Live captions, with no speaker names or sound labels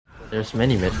There's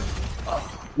many mid.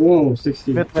 Whoa,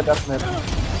 60. Mid, up mid.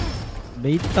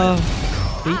 Beta.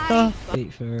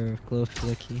 Wait for close to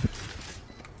the key.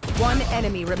 One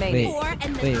enemy remaining.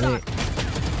 Wait.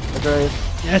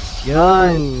 Yes.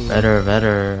 Yo.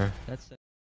 Better. That's it.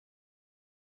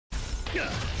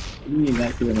 You need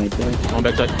that to my boy. One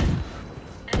backside.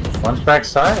 One's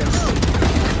backside.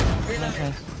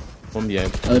 One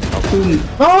behind. Boom.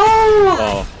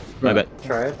 Oh, my bad.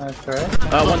 Try it, nice try.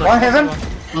 One heaven.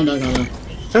 Oh no.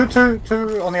 Two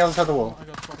on the other side of the wall.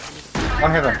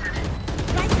 One heaven.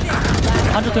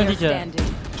 120 Standing.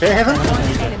 Jay heaven. One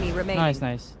enemy remaining.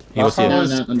 Nice. He was here. No.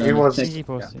 He was. Easy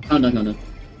posted. Oh no.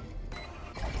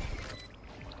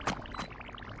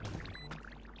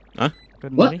 Huh?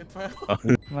 Good What? money.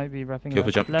 Might be wrapping Careful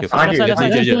up. jump, Left careful. side, left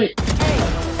side, left side.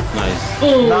 Nice.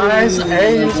 Oh. Nice,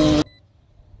 ace.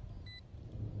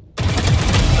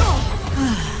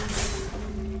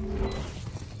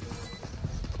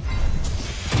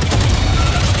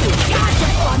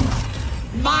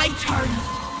 My turn.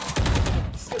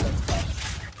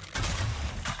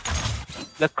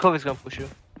 The Clove is gonna push you.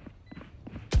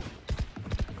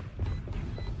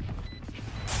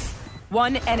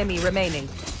 One enemy remaining.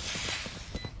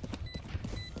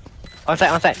 On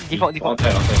side. Default.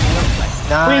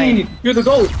 Nice. You're the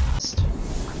goal.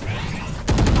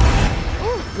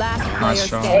 Last player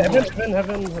standing.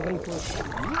 Heaven.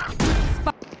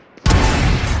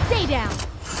 Stay down.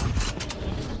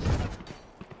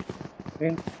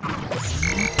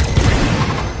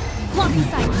 Blocking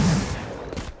sight.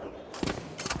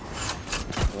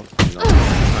 No,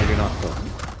 you're not though.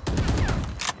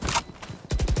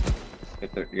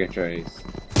 Get your ace.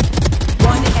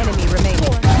 One enemy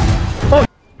remaining.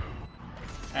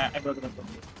 I broke it up.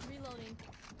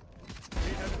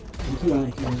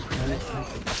 Nice.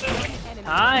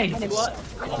 Nice.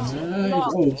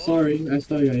 Oh, sorry. I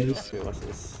saw you guys. Wait, what's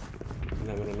this? I'm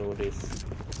not gonna know this.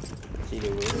 See the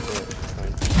way,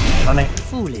 Running.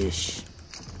 Foolish.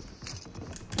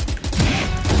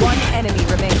 One enemy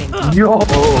remaining. Yo.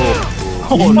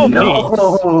 Oh no.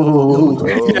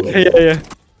 Yeah.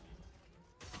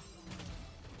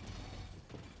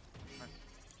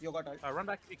 You got it. Run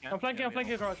back. I'm flanking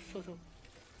garage. Sure.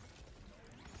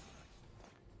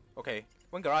 Okay,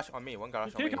 one garage on me, one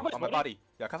garage on me. On my body.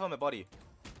 Yeah, cover my body.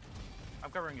 I'm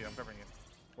covering you.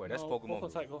 Wait, that's Pokemon.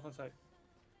 Go on site.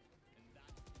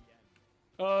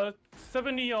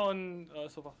 70 on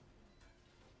sofa.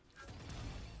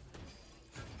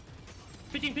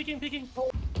 Peeking.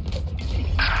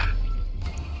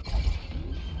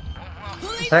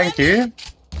 Thank you.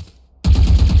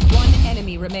 One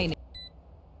enemy remaining.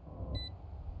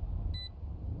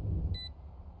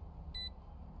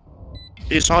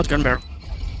 He's shotgun barrel.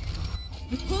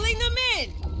 Pulling them in.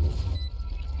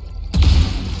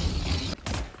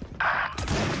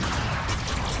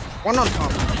 One on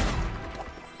top.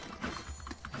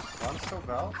 One still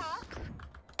well.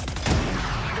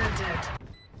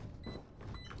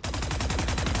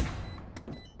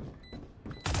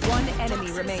 One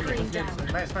enemy remaining.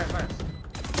 Nice.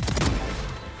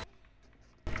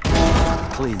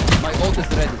 My ult is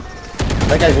ready.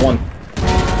 That guy's one.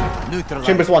 Neutral.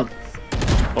 Chambers one.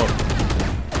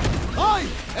 I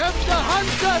am the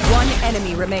hunter! One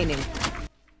enemy remaining.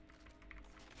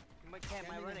 My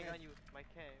running on you. My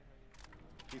K.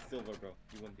 He's silver, bro.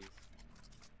 You won these.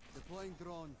 Deploying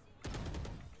drone.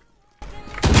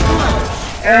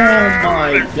 Oh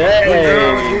my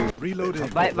god! Reloading.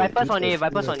 Vipers on A.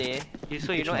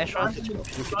 So you know Astros.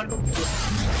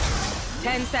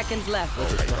 10 seconds left.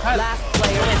 Last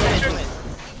player standing.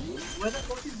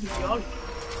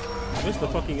 Where's the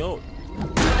fucking ult?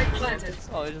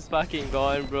 Oh, it's just fucking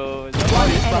gone, bro.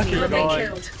 One enemy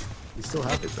remaining. You still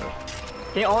have it though.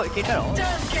 Can you try all?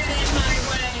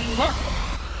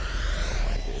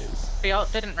 The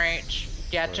ult didn't reach.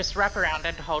 Yeah, just wrap around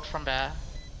and hold from there.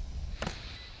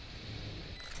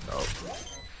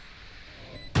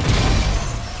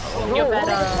 You're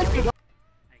better.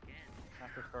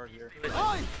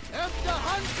 I am the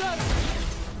hunter!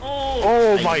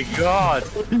 Oh my god!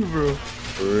 Bro.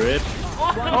 Rip.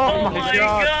 Oh my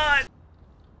god!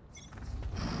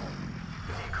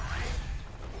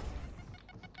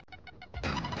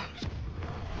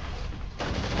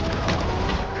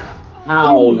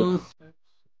 Ow!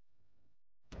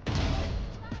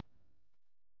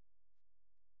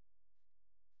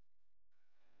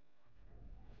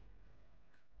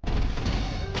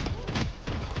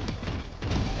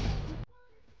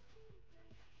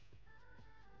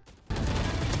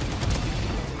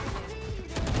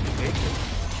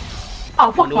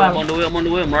 Oh, fuck I'm on the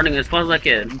way, I'm running as fast as I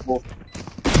can. Oh,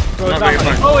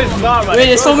 it's not, Wait,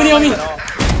 there's so many on me.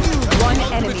 One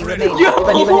enemy enemy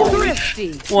remaining. Thrifty.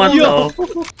 What the?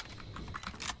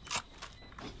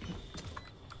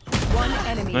 One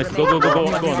enemy Nice, remaining.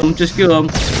 go. Just kill him.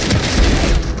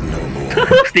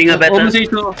 Stinger better. Almost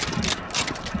ito.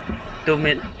 2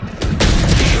 mid.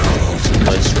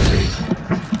 Nice.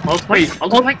 Ult point.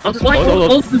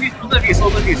 Hold.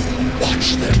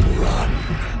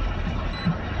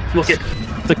 Smoke it.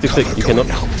 Stick. You cannot.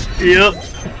 Yep.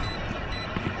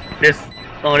 This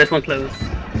one close.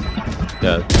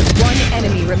 Yeah. One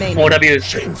enemy remaining. OW.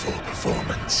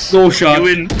 No shot. You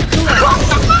win.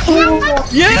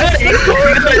 Yes!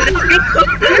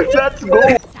 Let's go!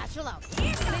 Satchel out.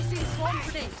 Placing swarm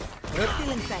grenade.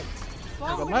 Still inside.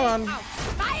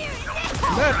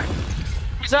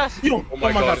 Jesus. Oh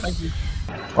my god.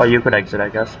 Oh, you could exit, I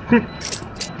guess.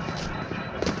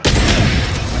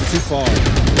 Too far.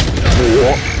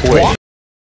 Wait.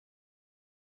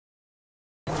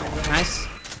 Nice.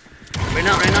 Right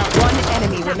now. One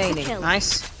enemy remaining.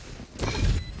 Nice.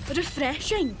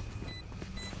 Refreshing.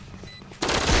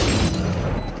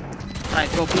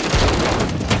 Alright, go B.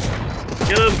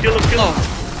 Kill him. Oh.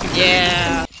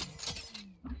 Yeah.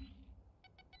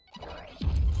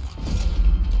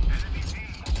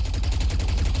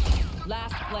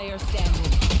 Last player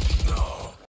standing.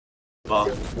 Oh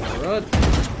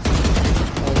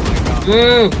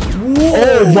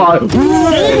my!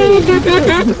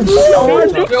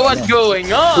 What's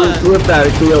going on? Clip that.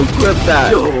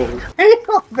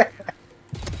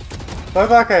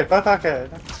 Both arcade.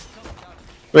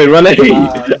 Wait, run A. He is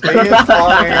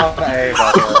falling off the A,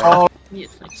 by the way.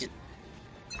 Yes, I can.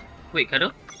 Wait,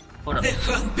 Kado? Hold up. The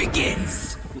fun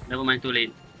begins. Never mind, too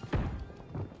late.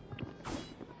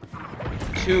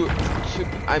 Shoot,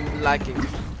 I'm lagging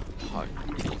hard.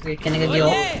 Wait, can I get you?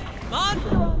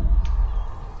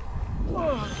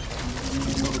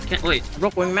 Can't wait.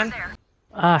 Rock wingman.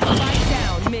 Spike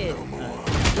down mid.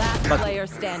 Last player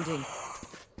standing.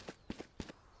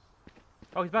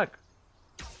 Oh, he's back.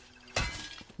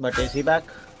 But is he back?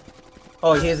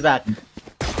 Oh, he is back.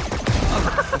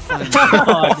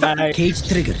 Cage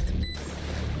triggered.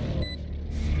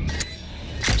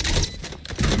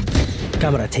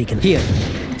 Camera taken here.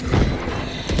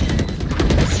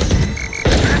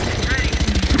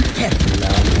 Careful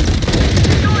now.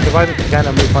 Divided again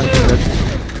and move on to this.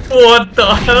 What the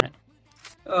hell?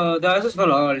 That is for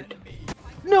alt.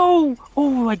 No!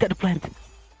 Oh, I got the plant.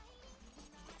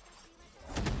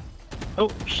 Oh,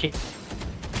 shit.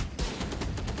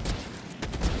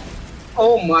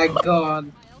 Oh my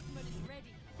god.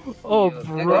 Oh,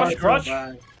 Rush.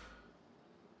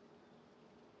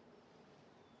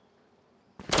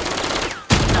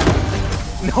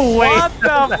 No way! What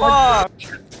the fuck?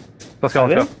 Let's go.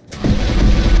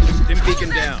 Stim beacon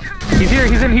down. He's here,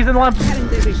 he's in lamp.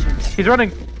 He's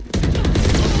running.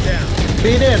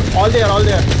 Beat in! All there.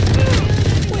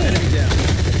 Enemy down.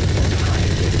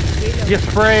 Yes,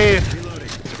 spray,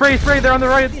 they're on the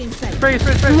right. Spray.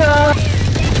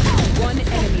 One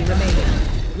enemy remaining.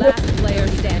 Last player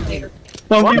standing.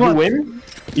 So you win?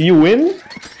 You win?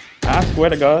 I swear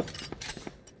to God.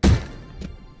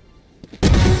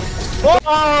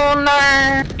 Oh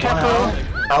no! Careful.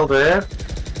 All there.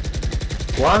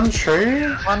 One tree.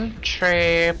 One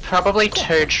tree, probably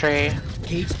 2 tree.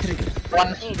 cage triggered.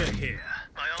 One,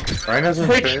 Rhino's in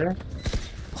tree.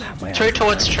 2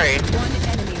 towards tree. One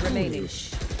enemy remaining.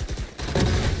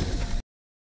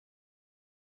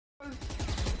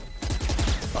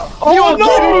 Oh no!